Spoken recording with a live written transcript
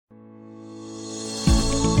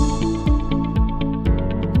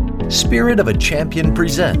Spirit of a Champion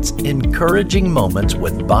presents Encouraging Moments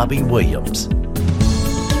with Bobby Williams.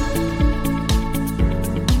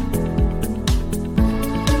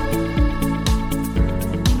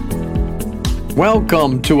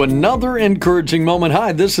 Welcome to another encouraging moment.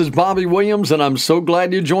 Hi, this is Bobby Williams, and I'm so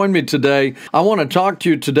glad you joined me today. I want to talk to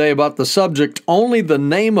you today about the subject, only the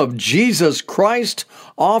name of Jesus Christ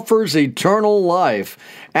offers eternal life.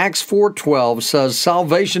 Acts 4:12 says,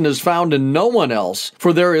 "Salvation is found in no one else,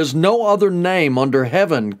 for there is no other name under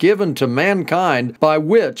heaven given to mankind by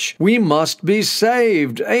which we must be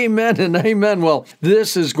saved." Amen and amen. Well,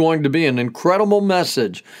 this is going to be an incredible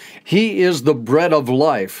message. He is the bread of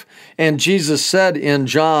life. And Jesus said in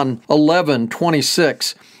John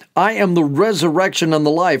 11:26, "I am the resurrection and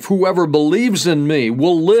the life. Whoever believes in me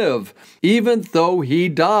will live, even though he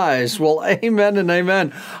dies." Well, amen and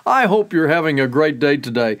amen. I hope you're having a great day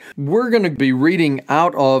today. We're going to be reading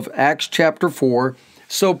out of Acts chapter 4.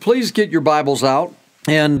 So please get your Bibles out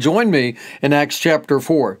and join me in Acts chapter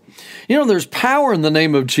 4. You know, there's power in the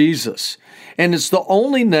name of Jesus. And it's the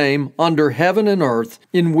only name under heaven and earth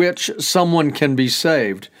in which someone can be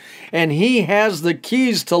saved. And he has the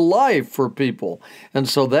keys to life for people. And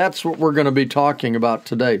so that's what we're going to be talking about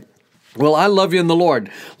today. Well, I love you in the Lord.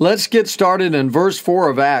 Let's get started in verse 4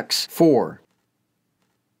 of Acts 4.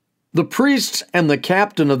 The priests and the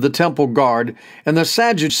captain of the temple guard and the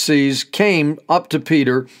Sadducees came up to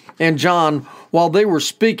Peter and John while they were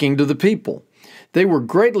speaking to the people. They were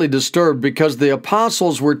greatly disturbed because the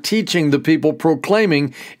apostles were teaching the people,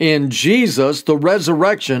 proclaiming in Jesus the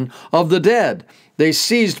resurrection of the dead. They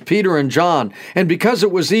seized Peter and John, and because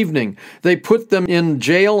it was evening, they put them in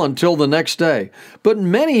jail until the next day. But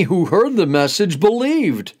many who heard the message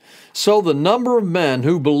believed. So the number of men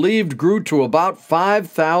who believed grew to about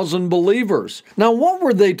 5,000 believers. Now, what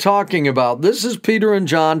were they talking about? This is Peter and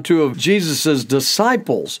John, two of Jesus'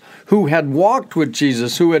 disciples, who had walked with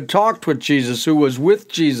Jesus, who had talked with Jesus, who was with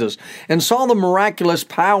Jesus, and saw the miraculous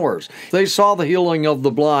powers. They saw the healing of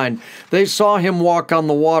the blind. They saw him walk on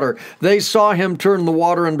the water. They saw him turn the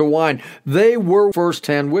water into wine. They were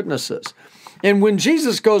firsthand witnesses. And when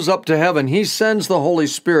Jesus goes up to heaven, he sends the Holy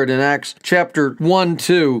Spirit in Acts chapter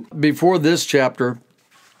 1-2, before this chapter,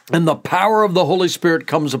 and the power of the Holy Spirit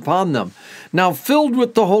comes upon them. Now, filled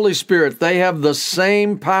with the Holy Spirit, they have the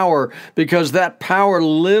same power because that power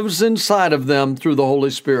lives inside of them through the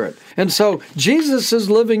Holy Spirit. And so Jesus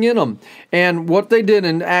is living in them. And what they did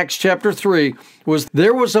in Acts chapter 3 was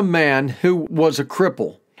there was a man who was a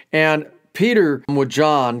cripple. And Peter with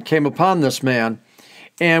John came upon this man.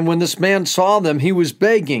 And when this man saw them, he was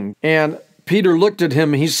begging. And Peter looked at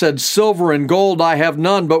him and he said, "Silver and gold I have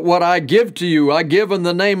none, but what I give to you, I give in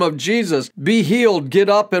the name of Jesus. Be healed, get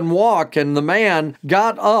up and walk." And the man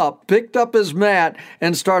got up, picked up his mat,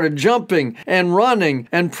 and started jumping and running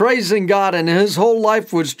and praising God, and his whole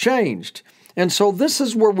life was changed. And so this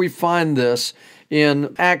is where we find this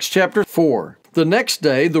in Acts chapter 4. The next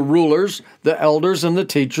day, the rulers, the elders, and the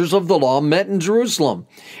teachers of the law met in Jerusalem.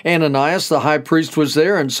 Ananias, the high priest, was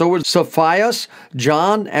there, and so was Sapphira,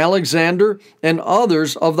 John, Alexander, and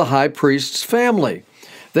others of the high priest's family.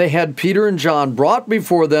 They had Peter and John brought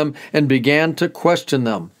before them and began to question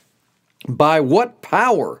them. "By what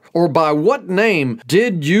power or by what name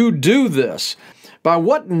did you do this? By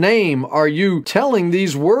what name are you telling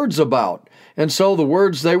these words about?" And so the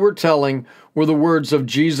words they were telling were the words of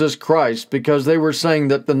Jesus Christ, because they were saying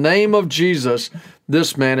that the name of Jesus,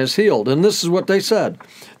 this man is healed. And this is what they said.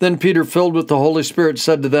 Then Peter, filled with the Holy Spirit,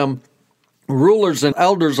 said to them, "Rulers and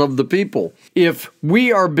elders of the people, if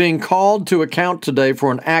we are being called to account today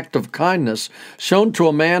for an act of kindness shown to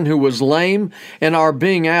a man who was lame and are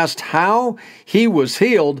being asked how he was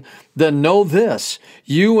healed, then know this,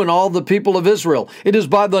 you and all the people of Israel, it is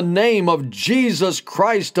by the name of Jesus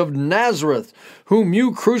Christ of Nazareth, whom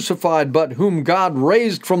you crucified, but whom God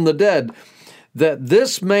raised from the dead, that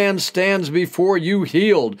this man stands before you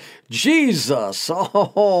healed." Jesus!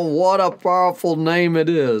 Oh, what a powerful name it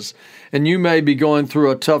is. And you may be going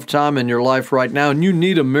through a tough time in your life right now, and you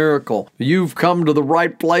need a miracle. You've come to the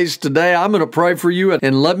right place today. I'm going to pray for you.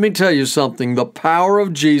 And let me tell you something. The power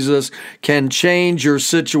of Jesus can change your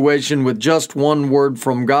situation with just one word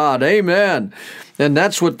from God. Amen. And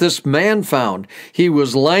that's what this man found. He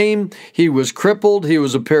was lame, he was crippled, he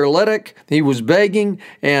was a paralytic, he was begging,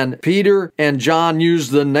 and Peter and John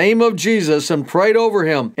used the name of Jesus and prayed over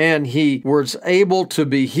him, and he was able to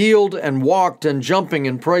be healed and walked and jumping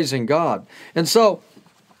and praising God. And so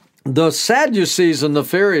the Sadducees and the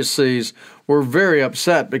Pharisees were very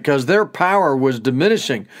upset because their power was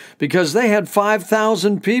diminishing, because they had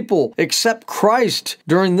 5,000 people accept Christ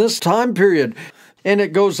during this time period. And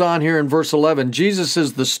it goes on here in verse 11, Jesus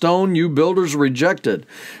is the stone you builders rejected,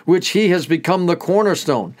 which he has become the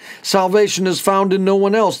cornerstone. Salvation is found in no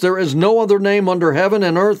one else. There is no other name under heaven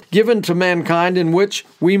and earth given to mankind in which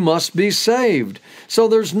we must be saved. So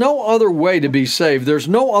there's no other way to be saved. There's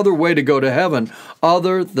no other way to go to heaven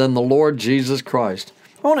other than the Lord Jesus Christ.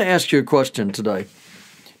 I want to ask you a question today.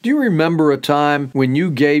 Do you remember a time when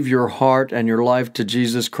you gave your heart and your life to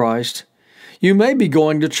Jesus Christ? You may be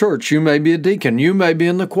going to church, you may be a deacon, you may be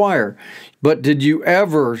in the choir, but did you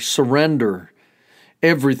ever surrender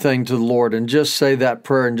everything to the Lord and just say that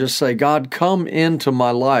prayer and just say, God, come into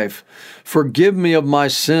my life, forgive me of my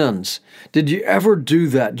sins? Did you ever do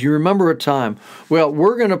that? Do you remember a time? Well,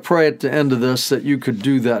 we're going to pray at the end of this that you could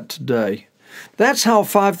do that today. That's how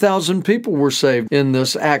 5,000 people were saved in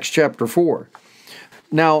this Acts chapter 4.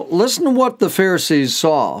 Now, listen to what the Pharisees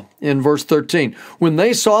saw in verse 13. When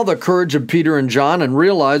they saw the courage of Peter and John and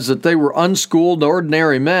realized that they were unschooled,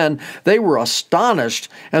 ordinary men, they were astonished,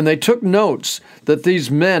 and they took notes that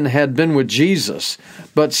these men had been with Jesus.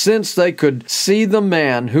 But since they could see the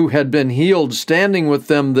man who had been healed standing with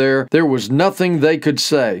them there was nothing they could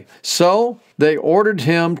say. So they ordered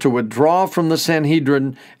him to withdraw from the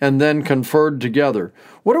Sanhedrin and then conferred together.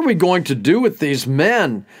 What are we going to do with these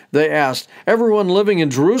men? They asked. Everyone living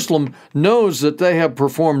in Jerusalem knows that they have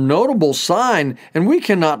performed notable sign, and we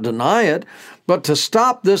cannot deny it. But to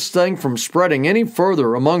stop this thing from spreading any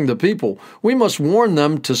further among the people, we must warn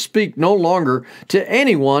them to speak no longer to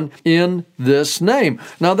anyone in this name.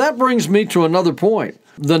 Now that brings me to another point.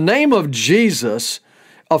 The name of Jesus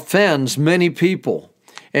offends many people,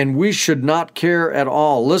 and we should not care at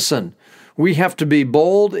all. Listen. We have to be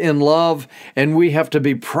bold in love, and we have to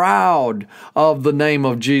be proud of the name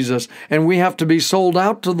of Jesus, and we have to be sold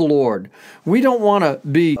out to the Lord. We don't want to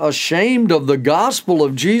be ashamed of the gospel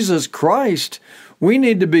of Jesus Christ. We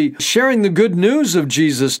need to be sharing the good news of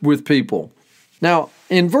Jesus with people. Now,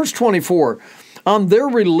 in verse 24, on their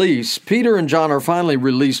release, Peter and John are finally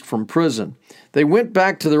released from prison. They went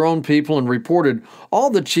back to their own people and reported all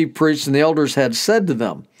the chief priests and the elders had said to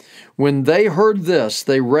them. When they heard this,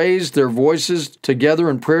 they raised their voices together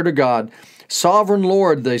in prayer to God. Sovereign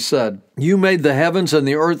Lord, they said, you made the heavens and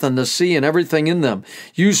the earth and the sea and everything in them.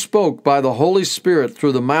 You spoke by the Holy Spirit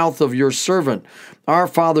through the mouth of your servant, our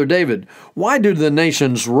father David. Why do the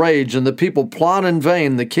nations rage and the people plot in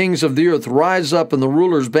vain? The kings of the earth rise up and the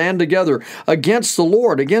rulers band together against the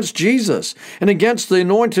Lord, against Jesus, and against the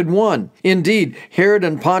Anointed One. Indeed, Herod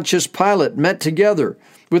and Pontius Pilate met together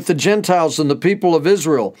with the Gentiles and the people of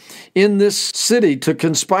Israel in this city to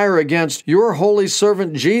conspire against your holy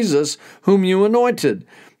servant Jesus, whom you anointed.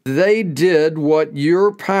 They did what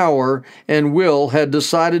your power and will had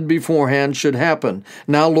decided beforehand should happen.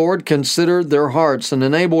 Now, Lord, consider their hearts and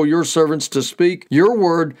enable your servants to speak your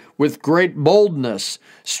word with great boldness.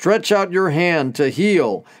 Stretch out your hand to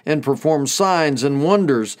heal and perform signs and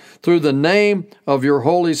wonders through the name of your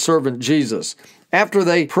holy servant Jesus. After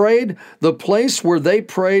they prayed, the place where they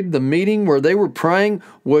prayed, the meeting where they were praying,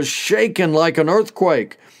 was shaken like an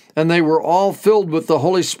earthquake. And they were all filled with the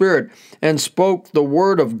Holy Spirit and spoke the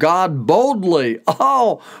word of God boldly.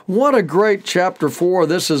 Oh, what a great chapter 4.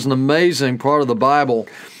 This is an amazing part of the Bible.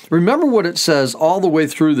 Remember what it says all the way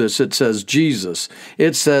through this. It says Jesus.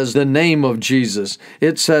 It says the name of Jesus.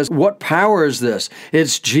 It says, what power is this?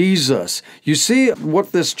 It's Jesus. You see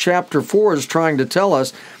what this chapter 4 is trying to tell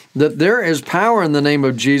us, that there is power in the name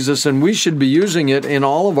of Jesus, and we should be using it in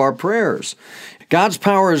all of our prayers. God's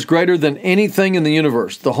power is greater than anything in the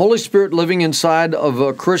universe. The Holy Spirit living inside of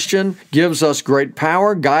a Christian gives us great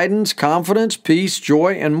power, guidance, confidence, peace,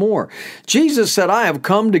 joy, and more. Jesus said, I have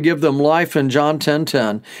come to give them life in John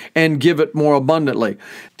 10:10 and give it more abundantly.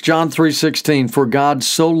 John 3:16, for God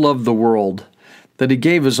so loved the world that he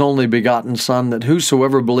gave his only begotten Son, that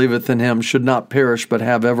whosoever believeth in him should not perish but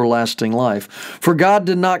have everlasting life. For God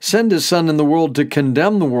did not send his Son in the world to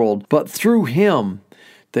condemn the world, but through him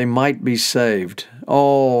they might be saved.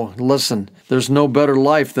 Oh, listen, there's no better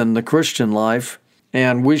life than the Christian life,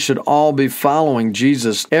 and we should all be following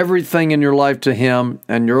Jesus. Everything in your life to him,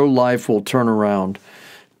 and your life will turn around.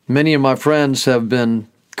 Many of my friends have been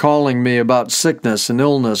calling me about sickness and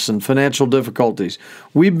illness and financial difficulties.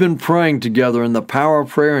 We've been praying together, and the power of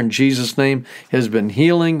prayer in Jesus' name has been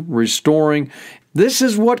healing, restoring. This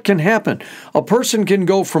is what can happen. A person can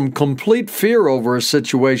go from complete fear over a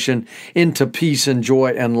situation into peace and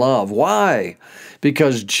joy and love. Why?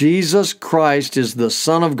 Because Jesus Christ is the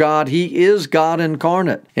Son of God. He is God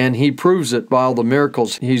incarnate, and he proves it by all the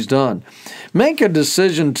miracles he's done. Make a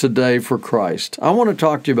decision today for Christ. I want to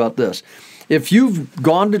talk to you about this. If you've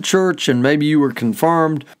gone to church and maybe you were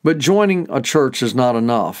confirmed, but joining a church is not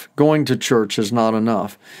enough. Going to church is not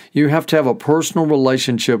enough. You have to have a personal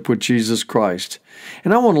relationship with Jesus Christ.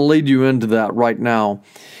 And I want to lead you into that right now.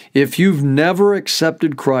 If you've never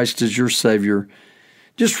accepted Christ as your Savior,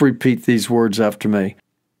 just repeat these words after me.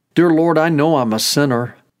 Dear Lord, I know I'm a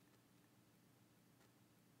sinner.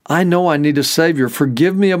 I know I need a Savior.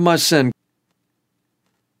 Forgive me of my sin.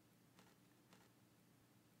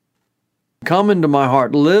 Come into my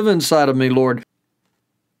heart. Live inside of me, Lord.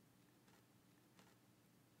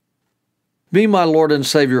 Be my Lord and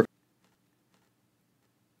Savior.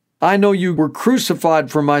 I know you were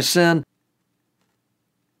crucified for my sin.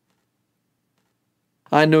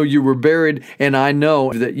 I know you were buried, and I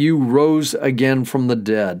know that you rose again from the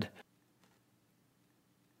dead.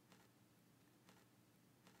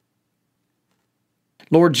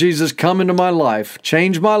 Lord Jesus, come into my life.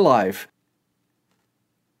 Change my life.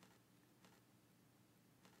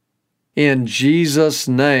 In Jesus'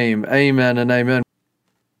 name, amen and amen.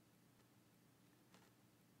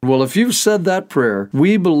 Well, if you've said that prayer,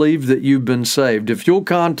 we believe that you've been saved. If you'll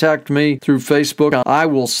contact me through Facebook, I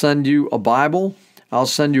will send you a Bible. I'll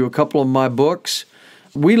send you a couple of my books.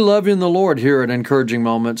 We love you in the Lord here at Encouraging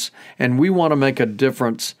Moments, and we want to make a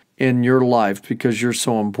difference in your life because you're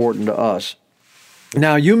so important to us.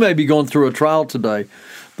 Now, you may be going through a trial today.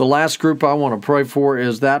 The last group I want to pray for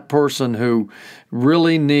is that person who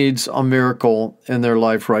really needs a miracle in their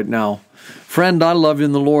life right now. Friend, I love you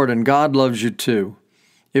in the Lord, and God loves you too.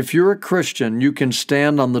 If you're a Christian, you can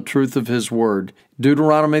stand on the truth of His Word.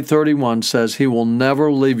 Deuteronomy 31 says He will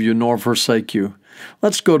never leave you nor forsake you.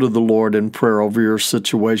 Let's go to the Lord in prayer over your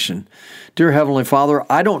situation. Dear Heavenly Father,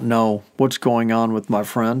 I don't know what's going on with my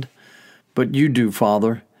friend, but you do,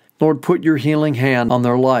 Father. Lord, put your healing hand on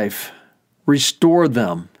their life. Restore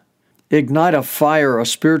them. Ignite a fire, a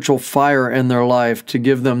spiritual fire in their life to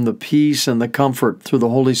give them the peace and the comfort through the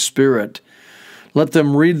Holy Spirit. Let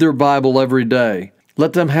them read their Bible every day.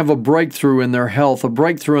 Let them have a breakthrough in their health, a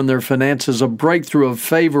breakthrough in their finances, a breakthrough of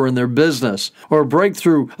favor in their business, or a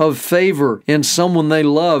breakthrough of favor in someone they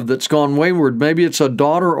love that's gone wayward. Maybe it's a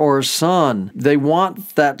daughter or a son. They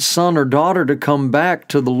want that son or daughter to come back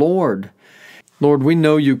to the Lord. Lord, we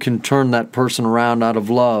know you can turn that person around out of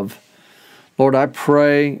love. Lord, I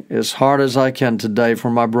pray as hard as I can today for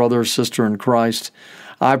my brother or sister in Christ.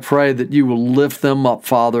 I pray that you will lift them up,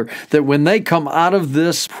 Father, that when they come out of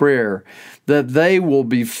this prayer, that they will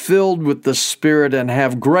be filled with the Spirit and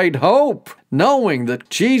have great hope, knowing that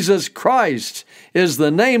Jesus Christ is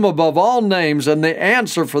the name above all names and the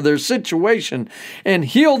answer for their situation. And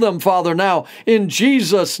heal them, Father, now in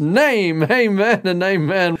Jesus' name. Amen and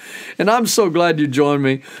amen. And I'm so glad you joined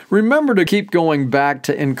me. Remember to keep going back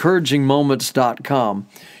to encouragingmoments.com.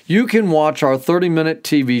 You can watch our 30-minute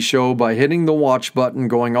TV show by hitting the watch button,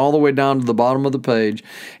 going all the way down to the bottom of the page,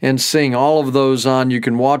 and seeing all of those on. You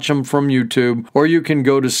can watch them from YouTube, or you can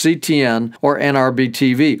go to CTN or NRB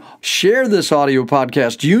TV. Share this audio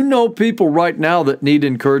podcast. You know people right now that need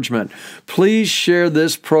encouragement. Please share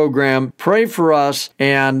this program. Pray for us,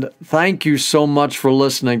 and thank you so much for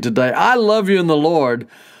listening today. I love you in the Lord.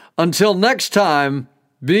 Until next time,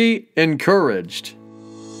 be encouraged.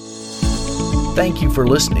 Thank you for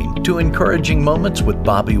listening to Encouraging Moments with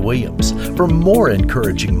Bobby Williams. For more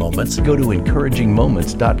encouraging moments, go to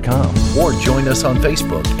encouragingmoments.com or join us on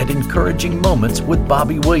Facebook at Encouraging Moments with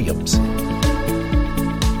Bobby Williams.